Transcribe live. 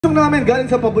Song namin galing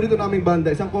sa paborito naming banda,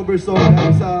 isang cover song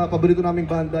galing sa paborito naming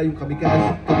banda, yung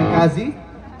Kamikazee.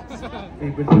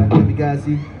 Favorite band,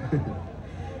 Kamikazee.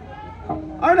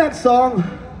 Our next song,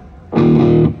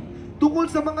 tungkol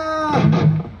sa mga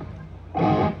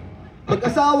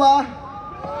mag-asawa,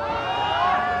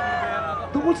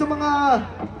 tungkol sa mga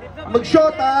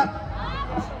mag-shota,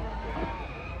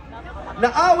 na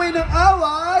away ng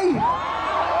away,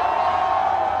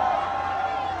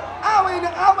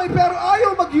 pero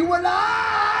ayaw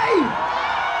maghiwalay!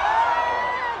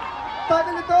 Paano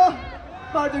nito?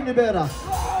 Martyr Nyebera.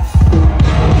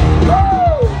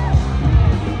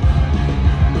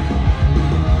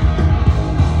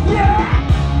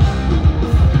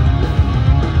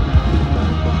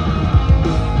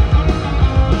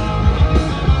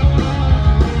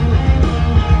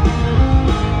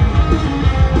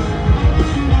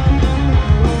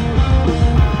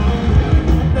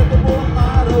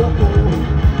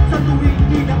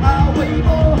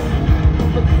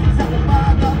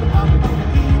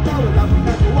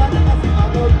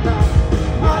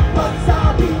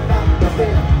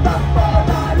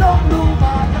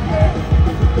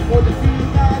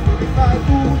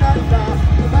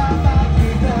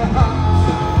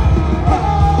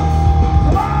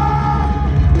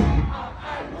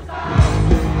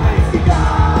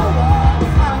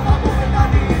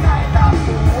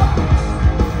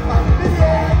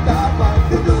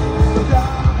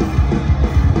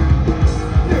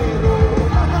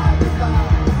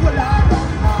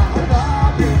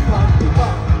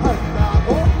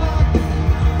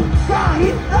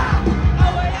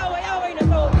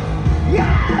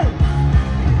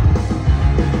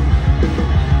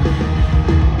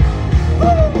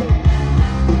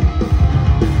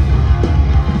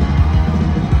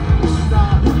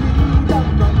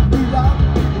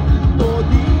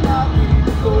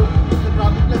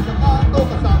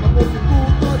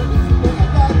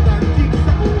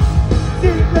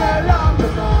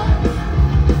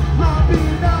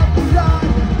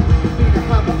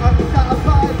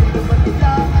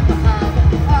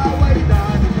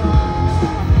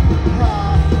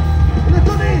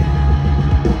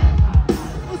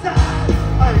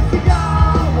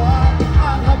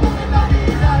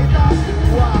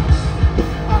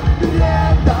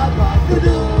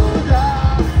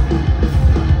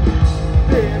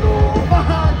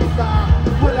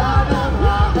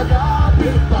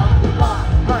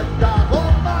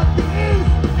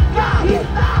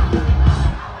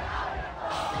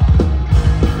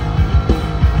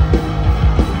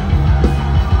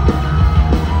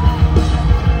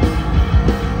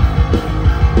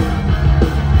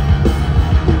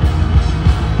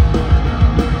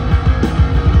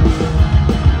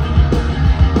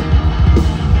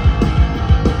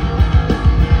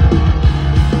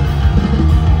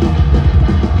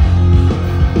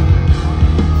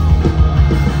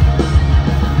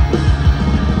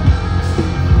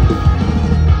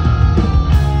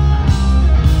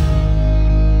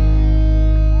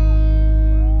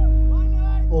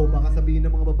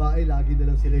 Lagi na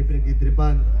lang sila yung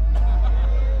pinag-itripan.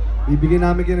 Bibigyan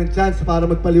namin kayo ng chance para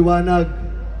magpaliwanag.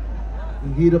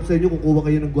 Ang hirap sa inyo, kukuha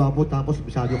kayo ng gwapo tapos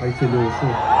masyado kayo seloso.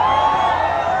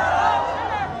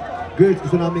 Girls,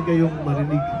 gusto namin kayong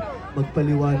marinig,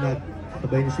 magpaliwanag.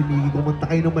 Sabay na si Miggy, kumanta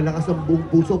kayo ng malakas ang buong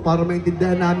puso para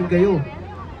maintindihan namin kayo.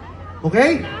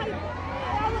 Okay?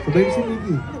 Sabay na si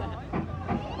Miggy.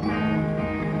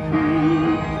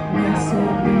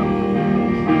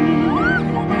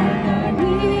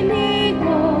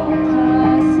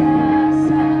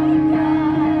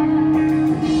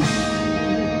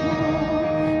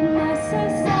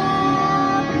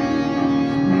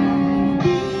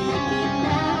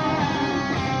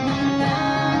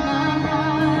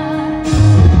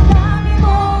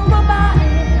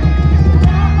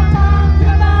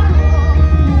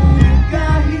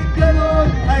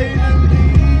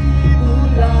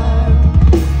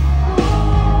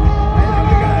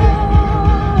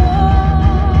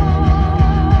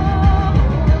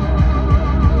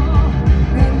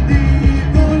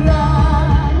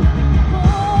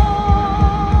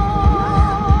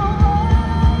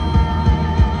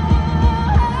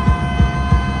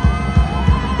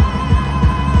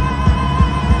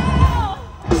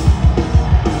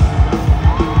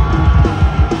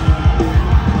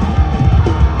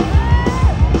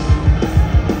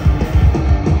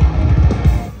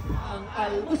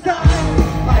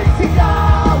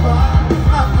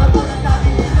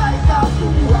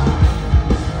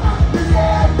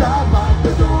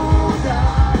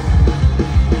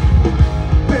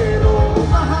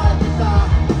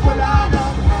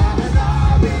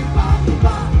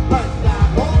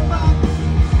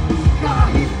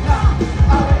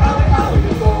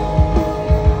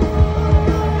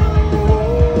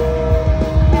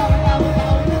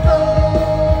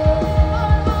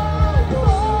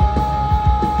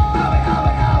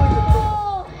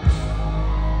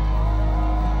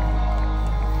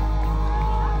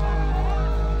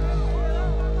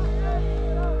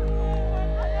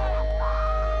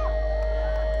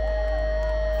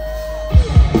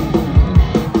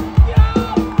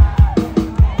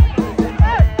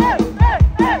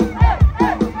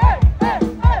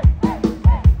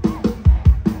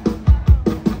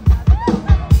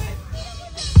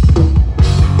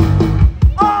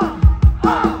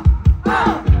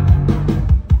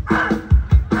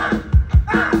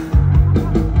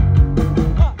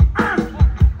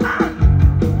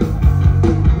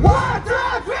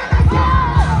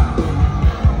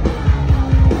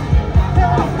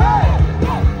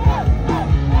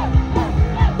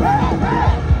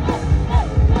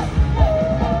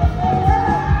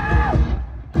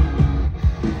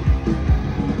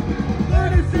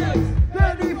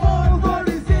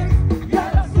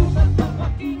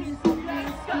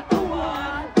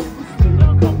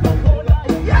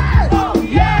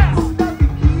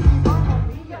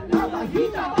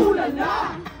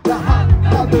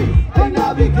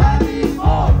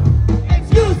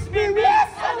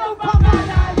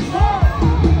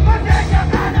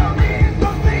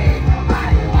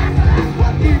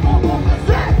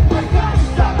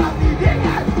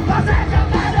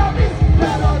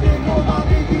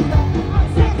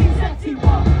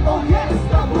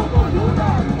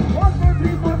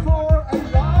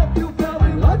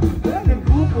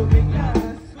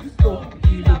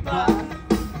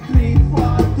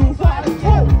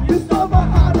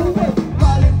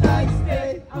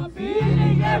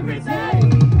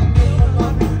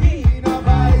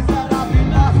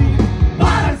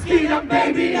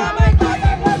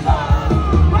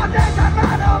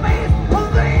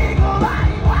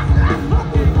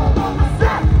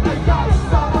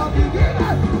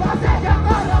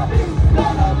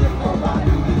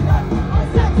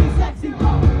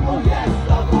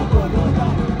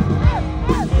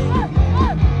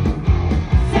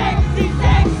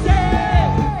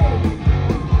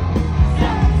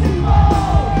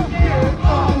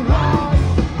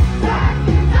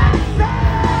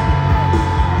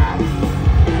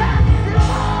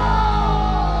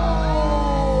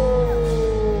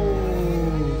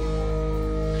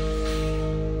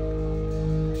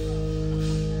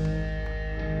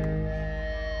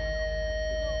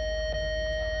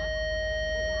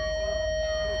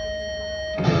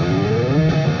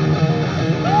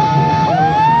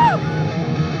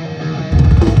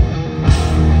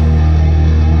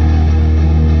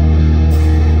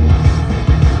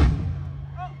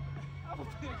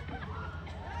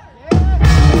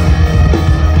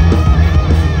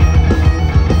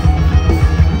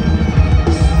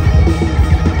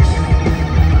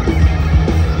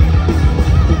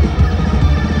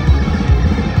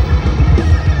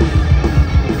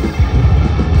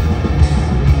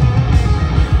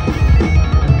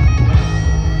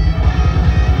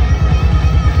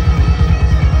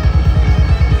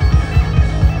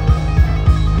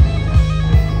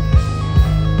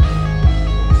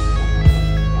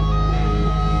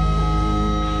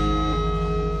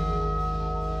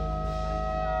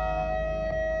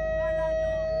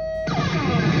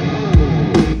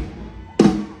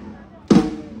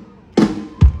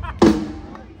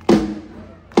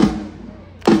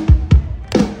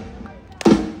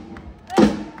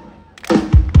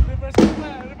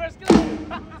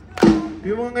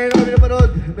 Yung mga ngayon kami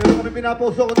napanood, meron kami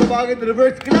pinaposo kung tawagin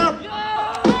reverse clap.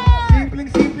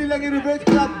 Simpleng-simple lang yung reverse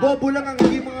clap. Bobo lang ang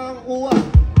hindi makakakuha.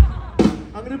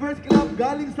 Ang reverse clap,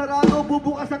 galing sa rano,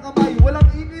 bubukas ang kamay. Walang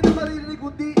ingay na maririnig,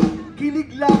 kundi kilig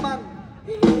lamang.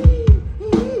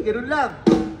 Ganun lang.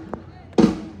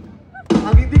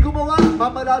 Ang hindi gumawa,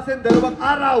 mamalasin 2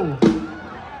 araw.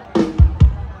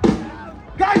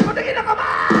 Guys, patingin ang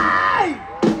kamay!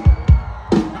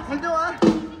 Naksan nyo, ha?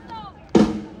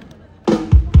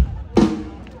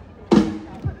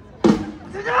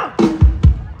 Naksan nyo!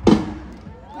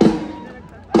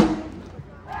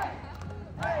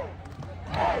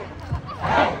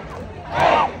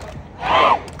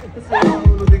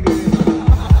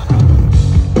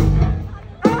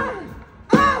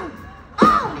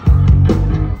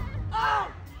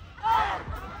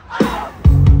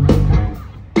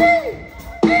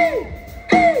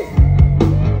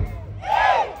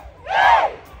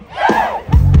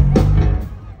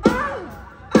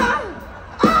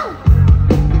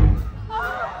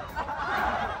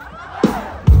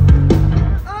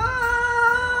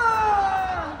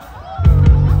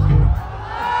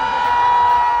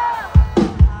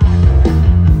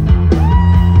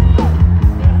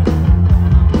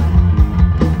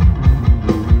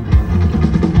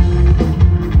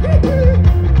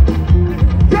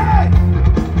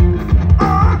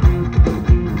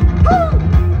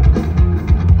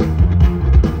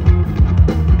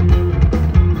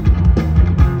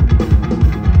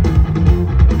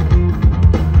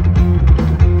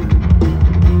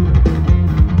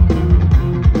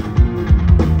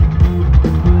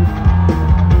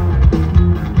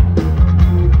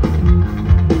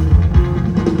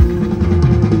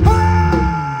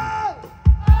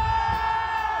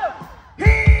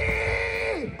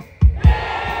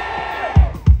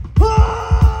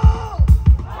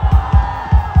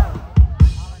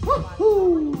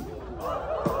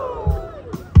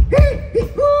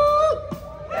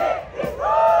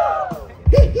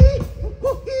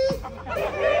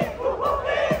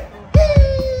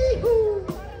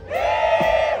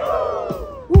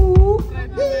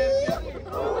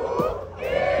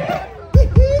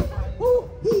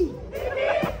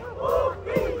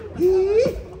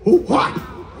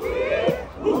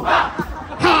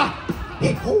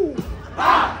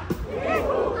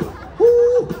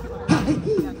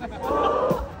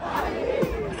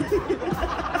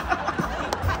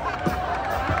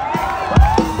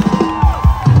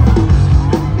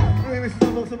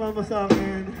 Sumama sa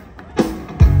akin.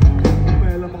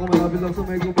 May alam ako malapit lang sa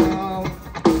may gubaw.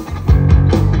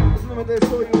 Tapos naman tayo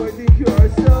so yung